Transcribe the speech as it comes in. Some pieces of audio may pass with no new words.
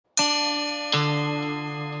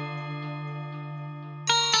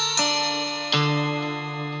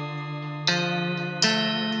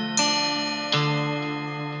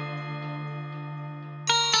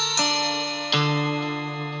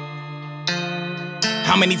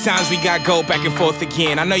How many times we got go back and forth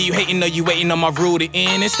again? I know you hating, know you waiting on my rule to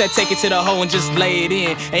end. Instead, take it to the hole and just lay it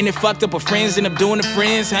in. Ain't it fucked up if friends end up doing the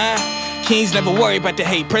friends, huh? Kings never worry about the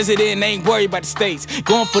hate. President ain't worried about the states.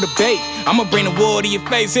 Going for the bait. I'ma bring the war to your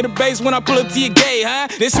face. Hit the base when I pull up to your gate, huh?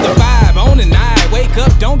 This is the vibe, on the night. Wake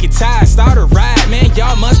up, don't get tired. Start a ride, man,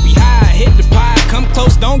 y'all must be high. Hit the pie, come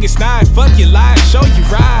close, don't get snide. Fuck your life, show you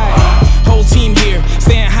ride. Whole team here,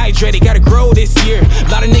 staying hydrated, gotta grow this year. A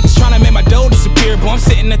lot of niggas tryna make my dough disappear, but I'm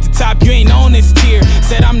sitting at the top, you ain't on this tier.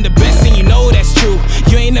 Said I'm the best and you know that's true.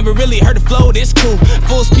 You ain't never really heard the flow this cool.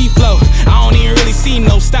 Full speed flow, I don't even really see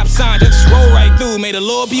no stop sign. Just roll right through, may the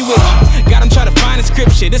Lord be with you. Got him try to find a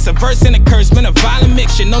scripture, this a verse and a curse, been a violent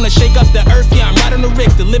mixture. Known to shake up the earth, yeah, I'm right on the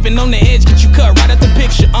Richter. Living on the edge, get you cut right out the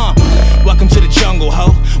picture, Welcome to the jungle,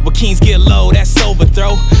 ho, where kings get low, that's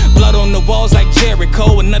overthrow. Blood on the walls like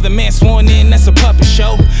Jericho, another man sworn in, that's a puppet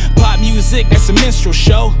show. Pop music, that's a minstrel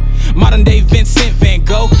show. Modern day Vincent Van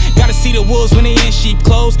Gogh. Gotta see the wolves when they in sheep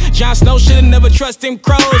clothes. Jon Snow should've never trust them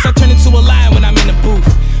crows. I turn into a lion when I'm in the booth.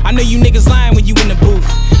 I know you niggas lying when you in the booth.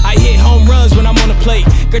 I hit home runs when I'm on the plate.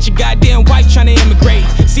 Got your goddamn wife tryna immigrate.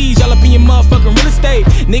 Seige all up in your motherfucking real estate.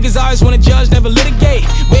 Niggas always wanna judge, never litigate.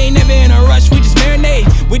 We ain't never in a rush, we just marinate.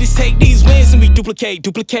 We just take these wins and we duplicate.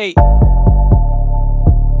 Take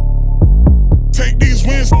these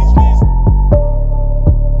wins.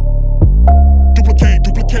 Duplicate.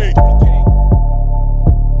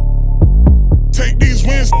 Take these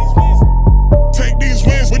wins. Take these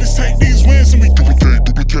wins. We just take these wins and we duplicate.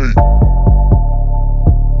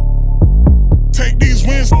 Take these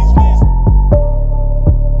wins.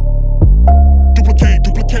 Duplicate.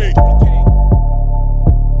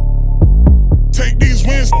 Take these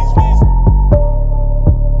wins.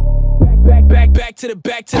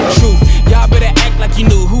 Back to the truth. Y'all better act like you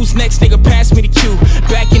knew. Who's next, nigga? Pass me the cue.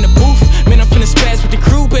 Back in the booth, man, I'm finna spaz with the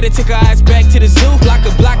crew. Better take our eyes back to the zoo. Block,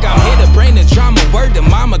 I'm here to bring the drama. Word to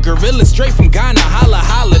mama, gorilla straight from Ghana.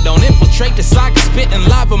 Holla, don't infiltrate the saga. Spitting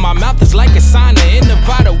lava, my mouth is like a sauna. In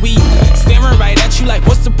Nevada, we staring right at you like,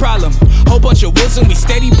 what's the problem? Whole bunch of woods and we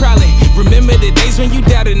steady prowling. Remember the days when you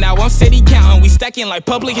doubted, now I'm steady counting. We stacking like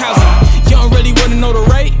public housing. You don't really wanna know the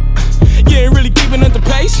rate? You ain't really keeping up the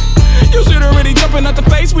pace. You should already jumping out the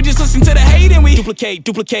face. We just listen to the hate and we duplicate.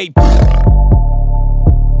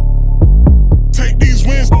 Take these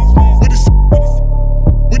wins.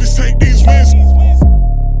 We just take these wins.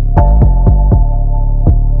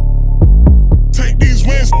 Take these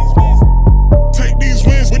wins. Take these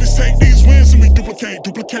wins. We just take these wins and we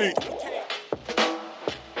duplicate.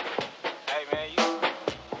 Hey man, you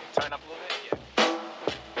turn up a little bit, yeah.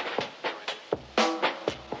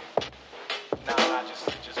 Nah, just a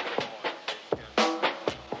bit more.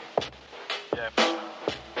 Yeah, for sure.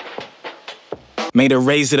 May the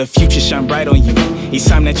rays of the future shine bright on you. Each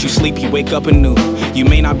time that you sleep, you wake up anew. You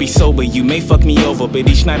may not be sober, you may fuck me over, but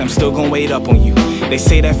each night I'm still gonna wait up on you. They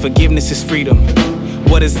say that forgiveness is freedom.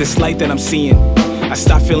 What is this light that I'm seeing? I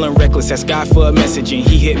stopped feeling reckless, asked God for a message and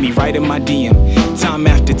he hit me right in my DM. Time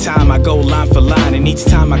after time I go line for line, and each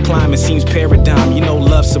time I climb it seems paradigm. You know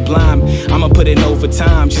love's sublime, I'ma put in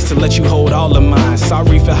overtime just to let you hold all of mine.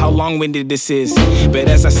 Sorry for how long-winded this is, but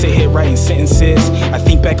as I sit here writing sentences, I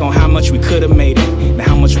think back on how much we could've made it and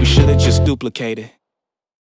how much we should've just duplicated.